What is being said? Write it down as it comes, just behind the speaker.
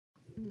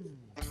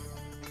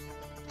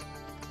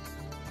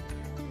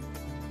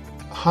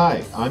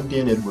Hi, I'm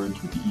Dan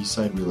Edwards with the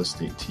Eastside Real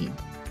Estate Team.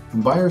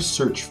 When buyers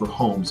search for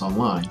homes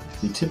online,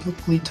 they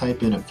typically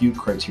type in a few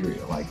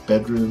criteria like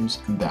bedrooms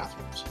and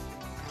bathrooms.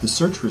 The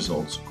search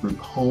results group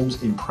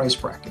homes in price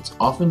brackets,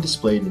 often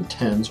displayed in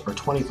 $10,000 or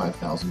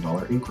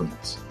 $25,000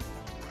 increments.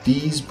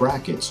 These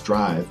brackets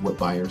drive what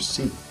buyers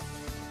see.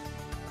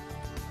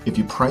 If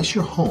you price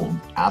your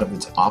home out of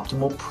its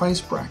optimal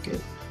price bracket,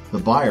 the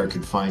buyer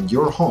could find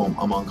your home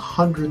among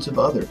hundreds of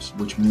others,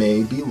 which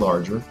may be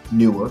larger,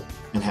 newer,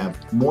 and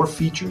have more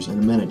features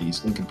and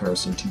amenities in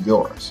comparison to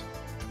yours.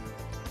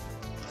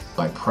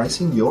 By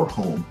pricing your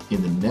home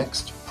in the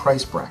next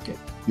price bracket,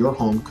 your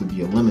home could be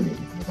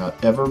eliminated without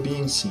ever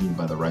being seen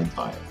by the right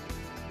buyer.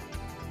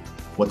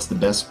 What's the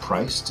best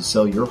price to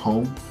sell your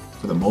home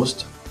for the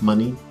most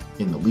money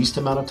in the least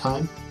amount of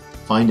time?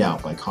 Find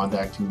out by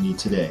contacting me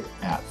today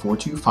at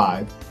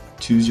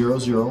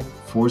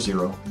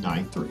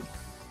 425-200-4093.